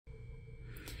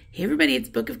Hey everybody, it's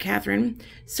Book of Catherine.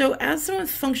 So as someone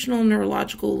with functional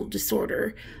neurological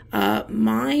disorder,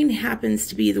 mine happens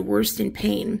to be the worst in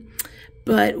pain.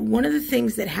 But one of the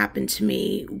things that happened to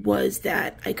me was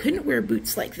that I couldn't wear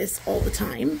boots like this all the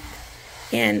time.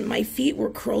 And my feet were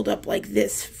curled up like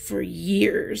this for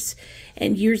years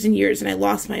and years and years, and I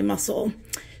lost my muscle.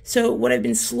 So what I've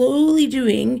been slowly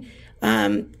doing,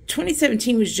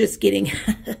 2017 was just getting,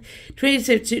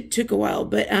 2017 took a while,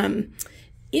 but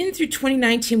in through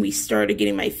 2019, we started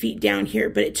getting my feet down here,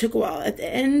 but it took a while. At the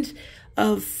end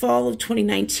of fall of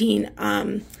 2019,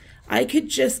 I could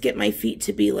just get my feet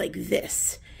to be like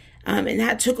this. And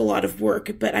that took a lot of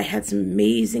work, but I had some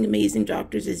amazing, amazing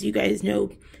doctors, as you guys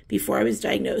know, before I was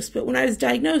diagnosed. But when I was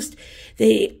diagnosed,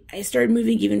 I started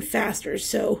moving even faster.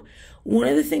 So one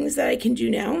of the things that I can do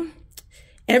now,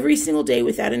 every single day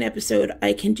without an episode,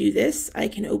 I can do this. I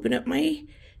can open up my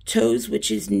toes,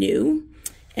 which is new.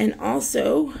 And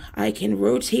also, I can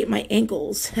rotate my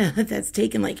ankles. That's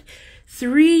taken like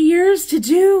 3 years to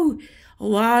do. A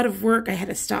lot of work. I had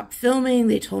to stop filming.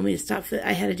 They told me to stop.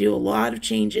 I had to do a lot of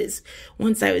changes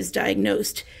once I was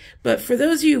diagnosed. But for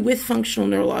those of you with functional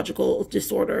neurological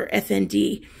disorder,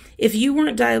 FND, if you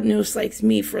weren't diagnosed like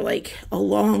me for like a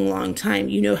long, long time,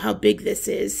 you know how big this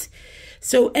is.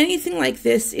 So anything like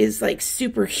this is like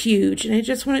super huge. And I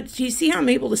just wanted, do you see how I'm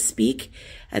able to speak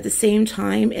at the same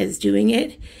time as doing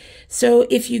it? So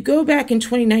if you go back in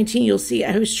 2019, you'll see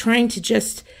I was trying to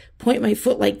just point my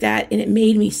foot like that, and it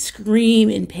made me scream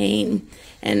in pain.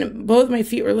 And both my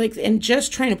feet were like, and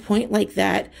just trying to point like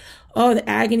that, oh, the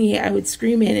agony I would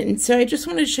scream in. And so I just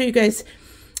wanted to show you guys,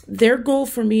 their goal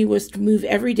for me was to move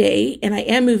every day, and I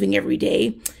am moving every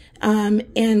day.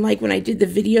 And like when I did the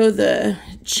video, the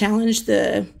challenge,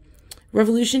 the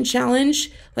Revolution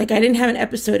Challenge, like I didn't have an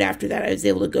episode after that. I was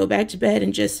able to go back to bed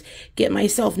and just get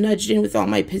myself nudged in with all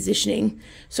my positioning.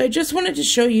 So I just wanted to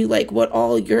show you like what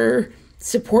all your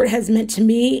support has meant to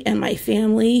me and my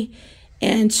family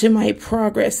and to my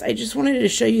progress. I just wanted to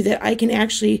show you that I can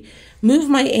actually move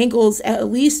my ankles at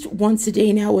least once a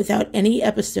day now without any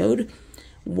episode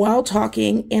while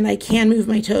talking, and I can move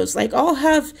my toes. Like I'll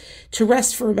have to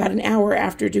rest for about an hour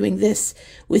after doing this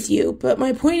with you. But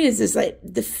my point is like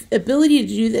the ability to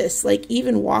do this, like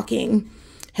even walking,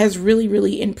 has really,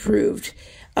 really improved.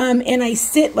 And I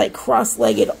sit like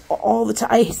cross-legged all the time.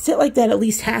 I sit like that at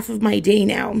least half of my day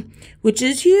now, which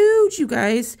is huge, you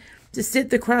guys, to sit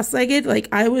the cross-legged. Like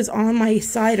I was on my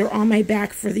side or on my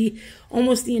back for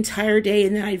almost the entire day,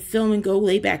 and then I'd film and go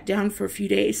lay back down for a few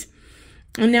days.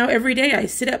 And now every day I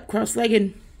sit up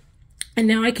cross-legged, and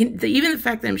now I can, even the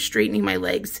fact that I'm straightening my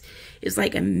legs is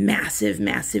like a massive,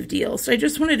 massive deal. So I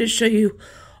just wanted to show you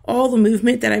all the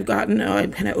movement that I've gotten. Oh,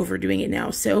 I'm kind of overdoing it now.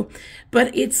 So,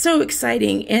 but it's so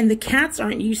exciting, and the cats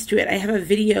aren't used to it. I have a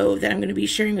video that I'm going to be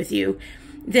sharing with you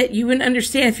that you wouldn't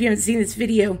understand if you haven't seen this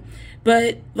video.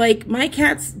 But like my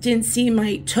cats didn't see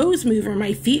my toes move or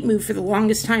my feet move for the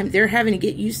longest time. They're having to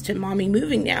get used to mommy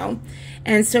moving now.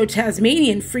 And so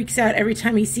Tasmanian freaks out every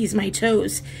time he sees my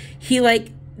toes.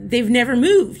 They've never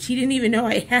moved. He didn't even know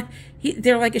I had,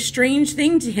 they're like a strange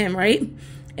thing to him, right?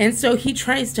 And so he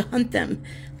tries to hunt them.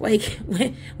 Like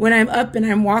when I'm up and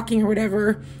I'm walking or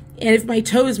whatever, and if my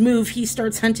toes move, he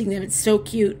starts hunting them. It's so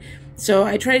cute. So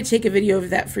I try to take a video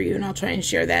of that for you, and I'll try and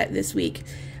share that this week.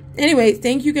 Anyway,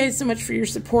 thank you guys so much for your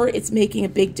support. It's making a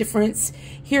big difference.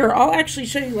 Here, I'll actually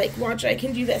show you, like, watch, I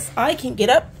can do this. I can get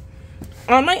up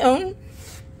on my own,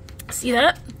 see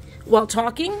that, while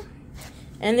talking,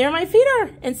 and there my feet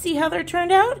are, and see how they're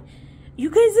turned out? You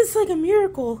guys, this is like a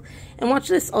miracle. And watch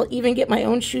this, I'll even get my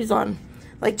own shoes on.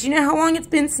 Like, do you know how long it's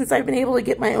been since I've been able to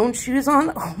get my own shoes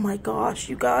on? Oh my gosh,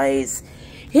 you guys,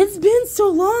 it's been so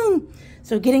long.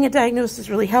 So getting a diagnosis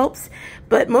really helps,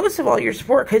 but most of all your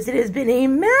support, because it has been a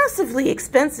massively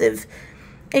expensive.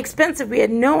 We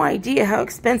had no idea how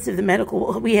expensive the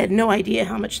medical, we had no idea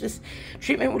how much this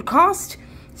treatment would cost.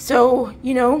 So,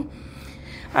 you know,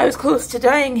 I was close to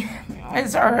dying,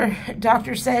 as our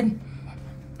doctor said,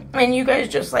 and you guys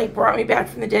just like brought me back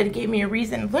from the dead and gave me a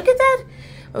reason. Look at that.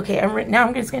 Okay, now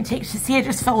I'm just going to take, see, I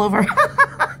just fell over.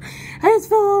 I just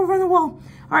fell over on the wall.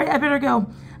 All right, I better go.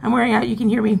 I'm wearing out, you can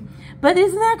hear me. But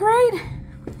isn't that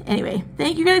great? Anyway,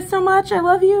 thank you guys so much. I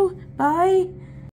love you. Bye.